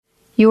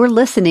You are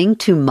listening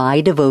to My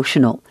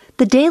Devotional,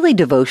 the daily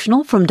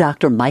devotional from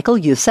Dr. Michael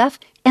Youssef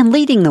and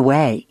Leading the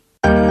Way.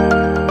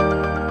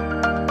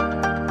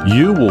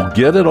 You Will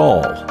Get It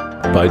All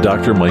by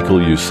Dr.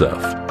 Michael Youssef.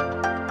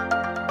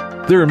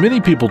 There are many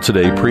people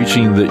today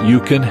preaching that you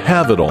can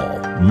have it all,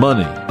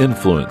 money,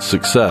 influence,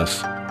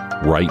 success,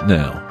 right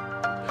now.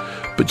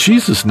 But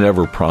Jesus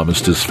never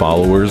promised his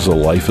followers a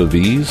life of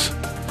ease.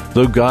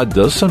 Though God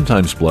does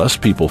sometimes bless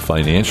people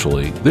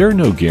financially, there are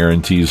no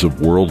guarantees of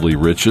worldly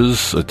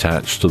riches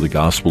attached to the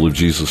gospel of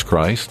Jesus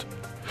Christ.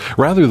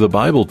 Rather, the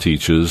Bible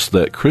teaches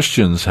that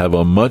Christians have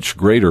a much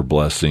greater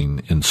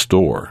blessing in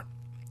store.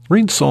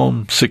 Read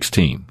Psalm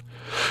 16.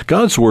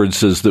 God's word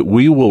says that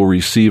we will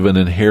receive an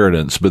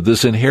inheritance, but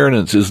this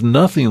inheritance is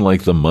nothing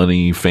like the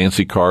money,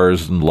 fancy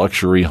cars, and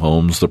luxury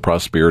homes the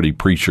prosperity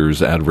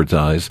preachers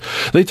advertise.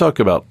 They talk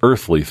about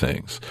earthly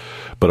things.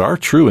 But our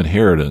true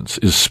inheritance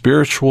is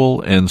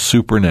spiritual and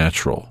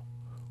supernatural.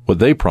 What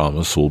they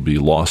promise will be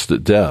lost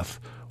at death.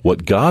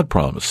 What God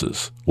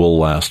promises will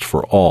last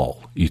for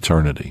all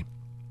eternity.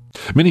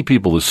 Many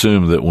people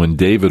assume that when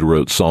David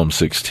wrote Psalm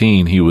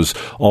 16, he was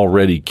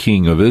already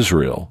king of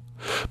Israel.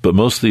 But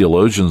most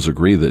theologians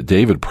agree that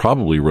David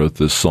probably wrote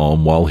this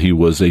psalm while he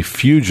was a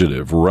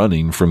fugitive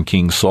running from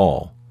King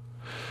Saul.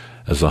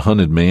 As a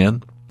hunted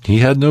man, he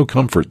had no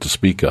comfort to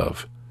speak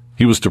of.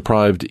 He was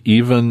deprived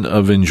even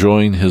of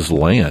enjoying his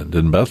land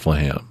in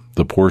Bethlehem,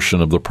 the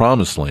portion of the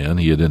promised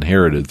land he had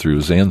inherited through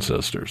his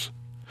ancestors.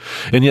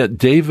 And yet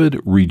David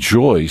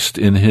rejoiced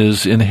in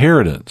his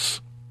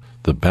inheritance.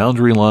 The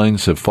boundary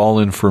lines have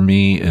fallen for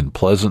me in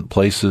pleasant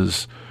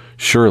places.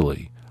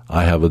 Surely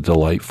I have a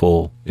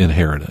delightful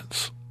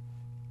inheritance.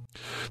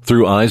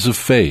 Through eyes of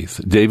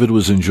faith, David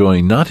was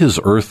enjoying not his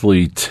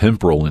earthly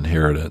temporal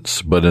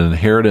inheritance, but an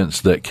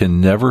inheritance that can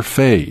never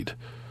fade,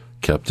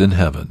 kept in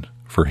heaven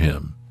for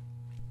him.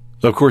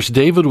 Of course,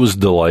 David was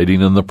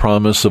delighting in the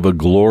promise of a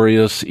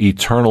glorious,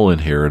 eternal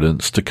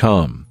inheritance to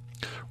come.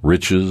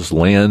 Riches,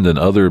 land, and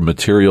other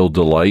material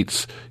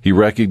delights, he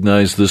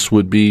recognized this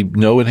would be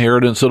no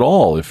inheritance at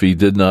all if he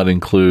did not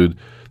include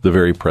the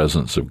very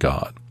presence of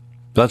God.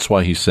 That's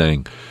why he's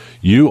saying,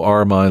 "You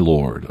are my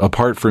Lord.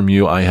 Apart from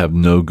you, I have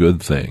no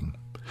good thing.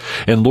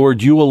 And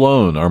Lord, you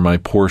alone are my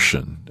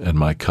portion and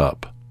my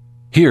cup."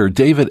 Here,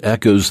 David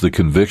echoes the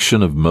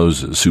conviction of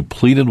Moses, who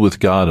pleaded with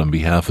God on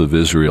behalf of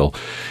Israel,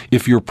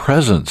 "If your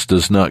presence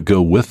does not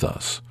go with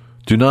us,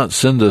 do not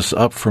send us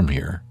up from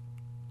here."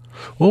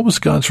 What was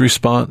God's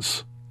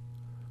response?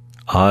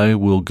 "I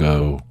will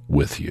go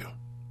with you."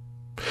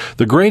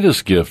 The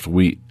greatest gift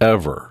we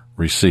ever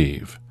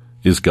receive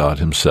is God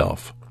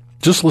himself.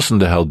 Just listen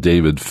to how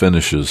David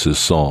finishes his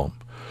psalm.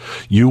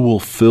 "You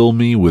will fill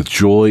me with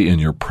joy in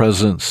your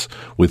presence,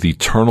 with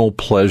eternal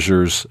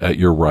pleasures at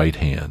your right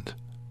hand."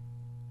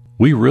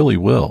 We really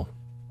will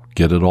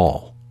get it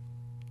all.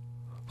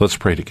 Let's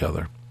pray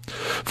together.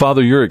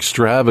 Father, your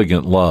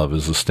extravagant love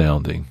is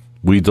astounding.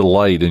 We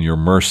delight in your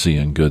mercy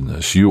and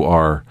goodness. You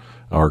are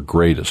our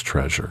greatest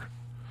treasure.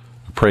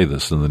 We pray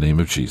this in the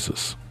name of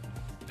Jesus.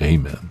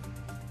 Amen.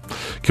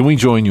 Can we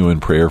join you in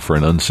prayer for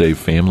an unsaved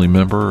family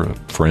member, a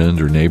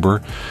friend, or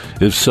neighbor?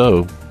 If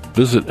so,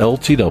 visit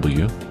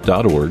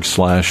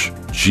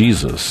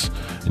ltw.org/Jesus,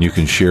 and you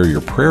can share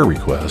your prayer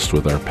request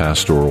with our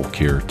pastoral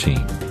care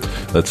team.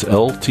 That's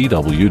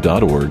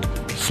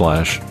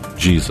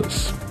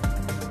ltw.org/Jesus.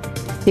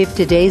 If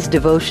today's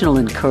devotional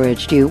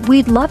encouraged you,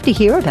 we'd love to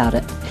hear about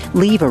it.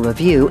 Leave a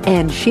review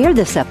and share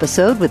this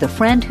episode with a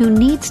friend who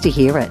needs to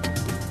hear it.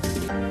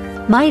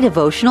 My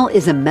Devotional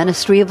is a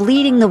ministry of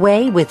Leading the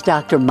Way with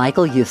Dr.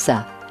 Michael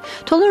Youssef.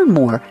 To learn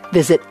more,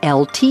 visit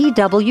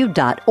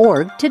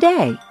ltw.org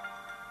today.